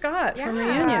 Good for Scott from Yeah.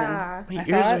 Reunion. My I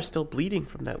ears thought- are still bleeding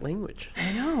from that language.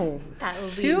 I know. That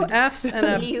 2 lewd. F's and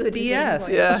a Lewd DS.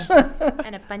 language. Yeah.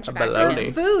 And a bunch of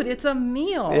baloney. acronyms. Food, it's a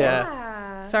meal.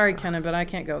 Yeah. Sorry, Kenna, but I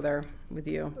can't go there with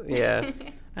you. Yeah.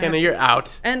 Kenna, you're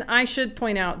out. And I should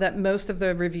point out that most of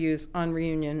the reviews on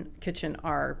Reunion Kitchen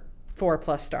are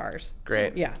 4+ stars.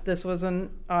 Great. Yeah, this was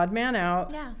an odd man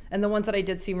out. Yeah. And the ones that I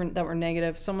did see that were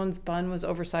negative, someone's bun was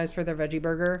oversized for their veggie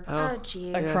burger. Oh,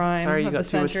 geez. A crime Sorry you of got the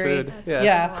too much century. food. Yeah.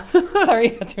 Yeah.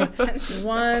 Sorry. you got too much.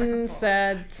 One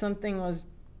said something was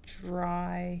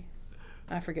dry.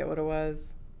 I forget what it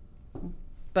was.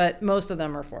 But most of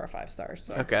them are 4 or 5 stars.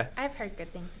 So. Okay. I've heard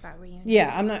good things about Reunion.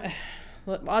 Yeah, I'm not.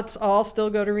 Let's all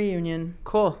still go to Reunion.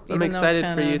 Cool. I'm Even though excited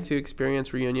for Kenna- you to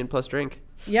experience Reunion Plus Drink.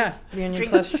 Yeah, Reunion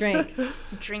Drinks. Plus Drink.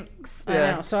 Drinks. I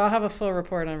Yeah. know. So I'll have a full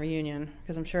report on Reunion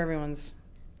because I'm sure everyone's.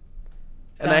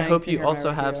 And I dying hope to you hear my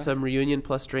also have review. some Reunion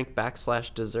Plus Drink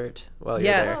 / dessert while you're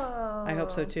Yes, there. I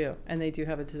hope so too. And they do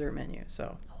have a dessert menu,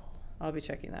 so I'll be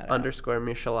checking that out. Underscore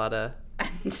Michelada.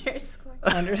 Underscore.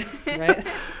 right?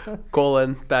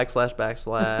 colon /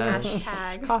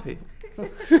 / coffee.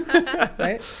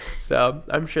 Right? So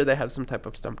I'm sure they have some type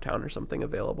of Stumptown or something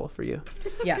available for you.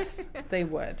 Yes, they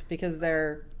would, because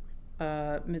they're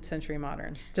mid-century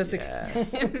modern.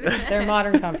 Yes. They're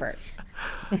modern comfort.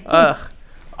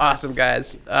 Awesome,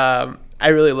 guys. I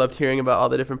really loved hearing about all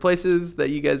the different places that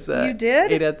you guys You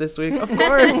did? ate at this week. Of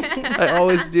course. I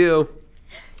always do.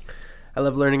 I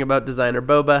love learning about designer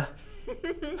boba.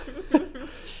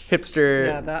 Hipster.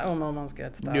 Yeah, that almost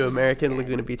good stuff. New American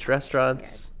Laguna Beach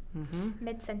restaurants.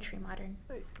 Mid-century modern.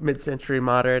 Mid-century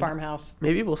modern. Farmhouse.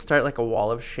 Maybe we'll start like a wall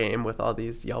of shame with all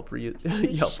these Yelp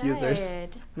users.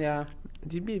 Yeah.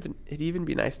 It'd even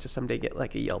be nice to someday get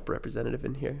like a Yelp representative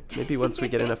in here. Maybe once we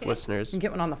get enough listeners, You can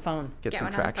get one on the phone. get some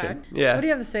one on the traction. phone. Yeah. What do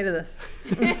you have to say to this?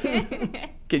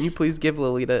 Can you please give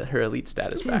Lolita her elite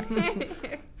status back?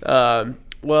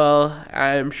 Well,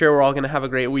 I'm sure we're all going to have a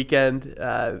great weekend.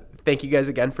 Thank you guys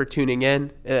again for tuning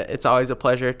in. It's always a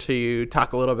pleasure to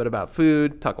talk a little bit about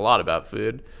food, talk a lot about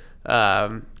food.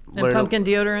 And pumpkin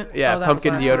deodorant? Yeah, that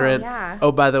pumpkin was deodorant. Oh, yeah.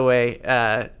 Oh, by the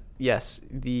way, yes,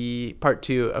 the part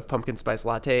 2 of pumpkin spice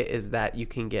latte is that you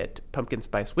can get pumpkin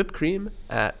spice whipped cream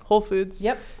at Whole Foods.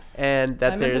 Yep. And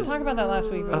that I meant there's to talk about that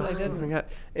last week, but I I didn't. forgot.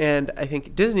 And I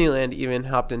think Disneyland even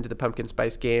hopped into the pumpkin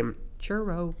spice game.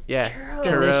 Churro. Yeah, Churro.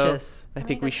 Delicious. I I'm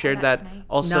think gonna we go try shared that that. tonight.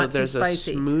 Also, Not too there's a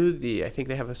spicy. smoothie. I think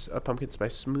they have a pumpkin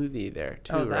spice smoothie there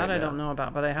too. Oh, that right I now. don't know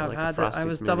about, but I have like a had that. frosty I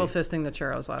was smoothie. double fisting the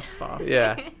churros last fall.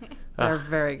 Yeah, They're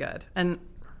very good. And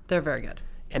they're very good.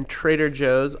 and Trader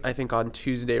Joe's I think on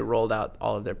Tuesday rolled out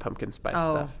all of their pumpkin spice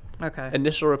Oh, stuff. okay.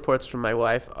 Initial reports from my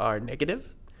wife are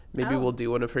negative. Maybe Oh. we'll do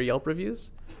one of her Yelp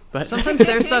reviews. But Sometimes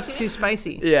their stuff's too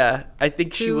spicy. yeah, I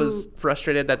think she Too was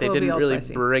frustrated that they clovey didn't all really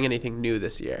spicy. bring anything new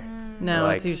this year. No,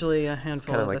 Like, it's usually a It's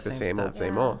handful kind of of like the same old, stuff.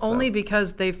 same Yeah. old. so- Only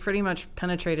because they've pretty much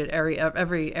penetrated every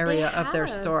area of their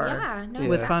have, store yeah, no,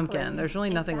 with exactly. pumpkin. There's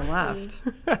really nothing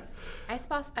Exactly. left. I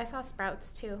saw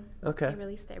Sprouts too. Okay. They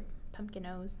released their pumpkin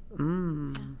O's.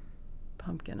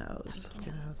 Pumpkin O's.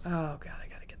 Pumpkin O's. Oh, God, I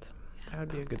got to get some. That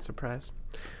would be a good surprise.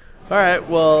 All right.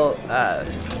 Well,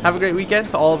 have a great weekend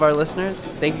to all of our listeners.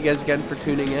 Thank you guys again for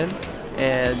tuning in.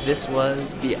 And this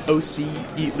was the OC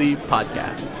Eatly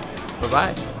podcast.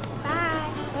 Bye-bye.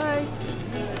 Bye. Bye.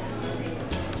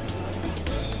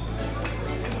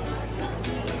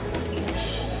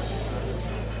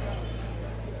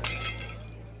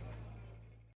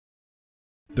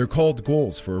 They're called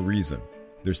goals for a reason.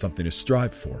 There's something to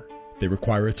strive for. They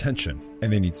require attention,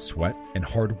 and they need sweat and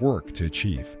hard work to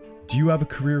achieve. Do you have a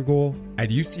career goal? At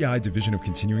UCI Division of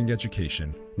Continuing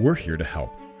Education, we're here to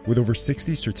help. With over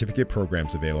 60 certificate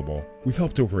programs available, we've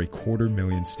helped over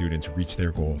 250,000 students reach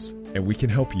their goals, and we can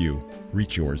help you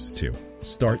reach yours too.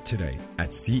 Start today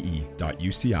at ce.uci.edu.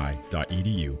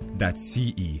 That's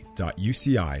ce.uci.edu